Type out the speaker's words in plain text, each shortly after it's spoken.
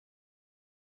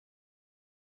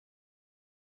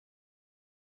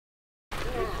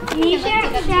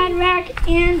Meshach, Shadrach,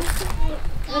 and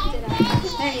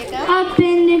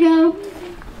Abednego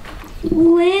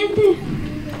lived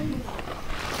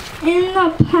in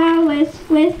the palace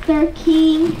with their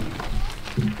king.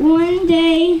 One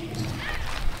day,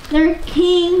 their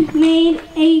king made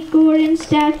a golden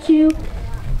statue,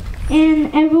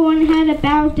 and everyone had to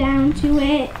bow down to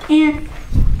it, and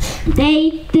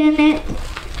they didn't.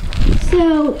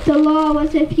 So the law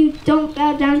was, if you don't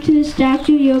bow down to the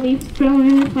statue, you'll be thrown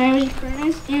in the fiery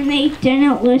furnace, and they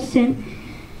didn't listen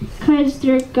because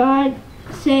their God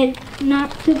said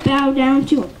not to bow down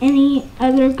to any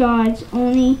other gods,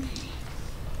 only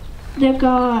the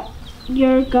God,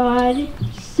 your God.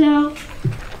 So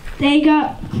they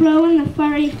got thrown in the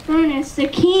fiery furnace. The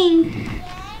king's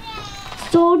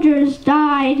soldiers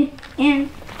died, and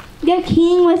the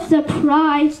king was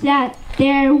surprised that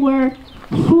there were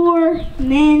 4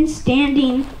 men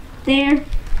standing there,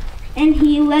 and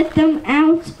he let them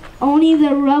out. Only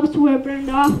the robes were burned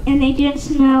off, and they didn't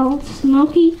smell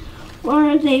smoky,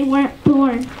 or they weren't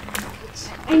burned.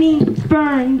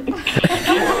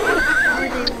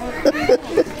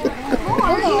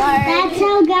 That's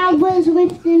how God was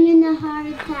with them in the heart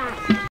attack.